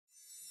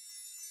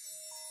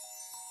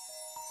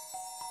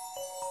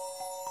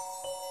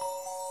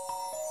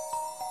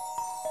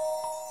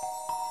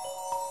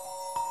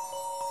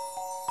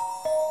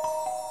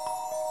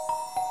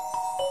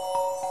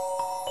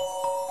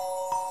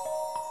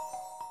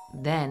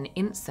then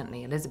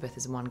instantly Elizabeth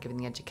is the one giving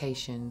the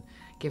education,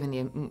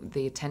 giving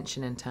the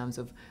attention in terms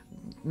of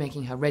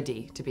making her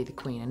ready to be the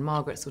queen, and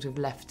Margaret's sort of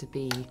left to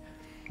be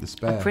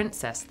a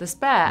princess, the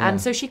spare. Yeah. And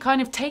so she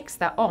kind of takes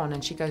that on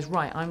and she goes,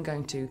 right, I'm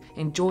going to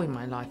enjoy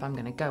my life, I'm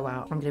going to go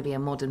out, I'm going to be a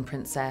modern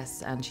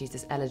princess, and she's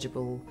this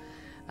eligible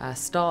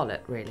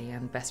starlet, really,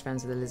 and best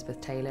friends with Elizabeth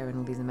Taylor and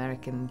all these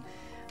American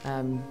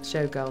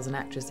showgirls and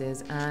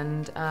actresses.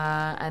 And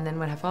then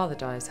when her father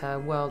dies, her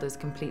world is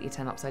completely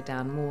turned upside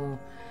down,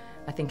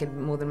 I think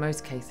in more than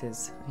most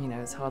cases. You know,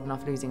 it's hard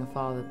enough losing a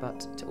father,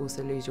 but to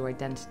also lose your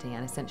identity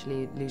and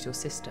essentially lose your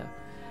sister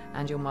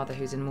and your mother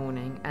who's in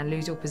mourning and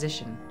lose your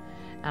position.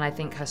 And I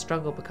think her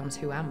struggle becomes,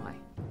 who am I?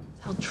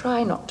 I'll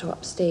try not to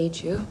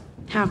upstage you.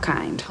 How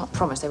kind. Can't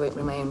promise I won't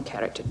bring my own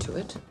character to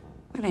it.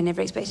 Well, I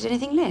never expected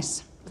anything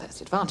less. That's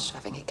the advantage of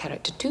having a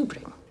character to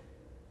bring.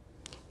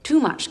 Too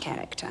much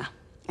character.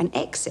 An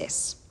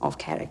excess of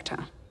character.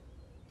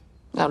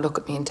 Now look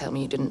at me and tell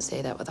me you didn't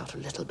say that without a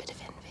little bit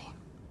of envy.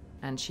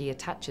 And she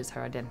attaches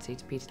her identity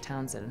to Peter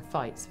Townsend and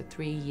fights for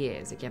 3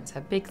 years against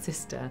her big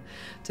sister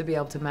to be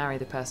able to marry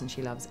the person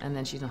she loves, and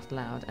then she's not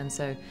allowed. And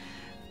so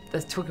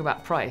there's talk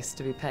about price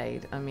to be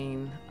paid. I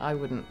mean, I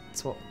wouldn't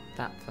swap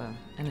that for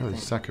anything. Well, it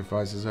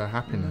sacrifices her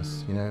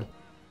happiness, you know.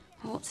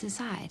 What's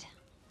inside?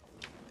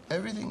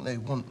 Everything they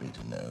want me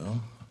to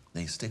know,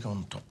 they stick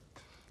on top.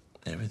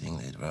 Everything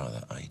they'd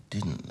rather I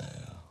didn't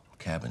know,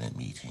 cabinet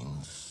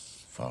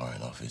meetings,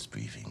 foreign office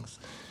briefings,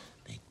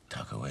 they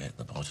tuck away at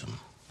the bottom.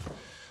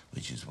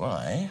 Which is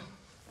why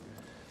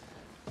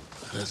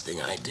the first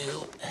thing I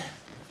do,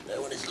 no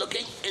one is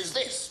looking, is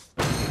this.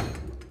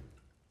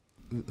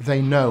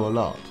 They know a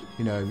lot.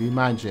 You know, if you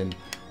imagine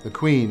the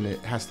Queen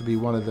has to be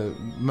one of the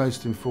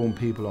most informed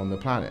people on the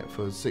planet.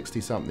 For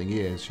 60-something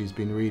years, she's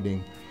been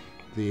reading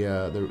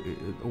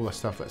all the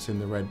stuff that's in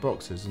the red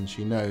boxes, and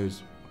she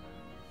knows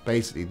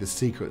basically the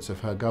secrets of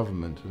her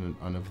government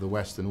and of the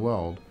Western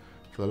world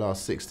for the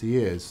last 60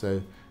 years.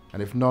 So,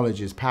 and if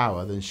knowledge is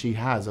power, then she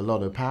has a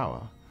lot of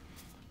power,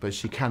 but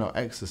she cannot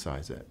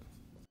exercise it.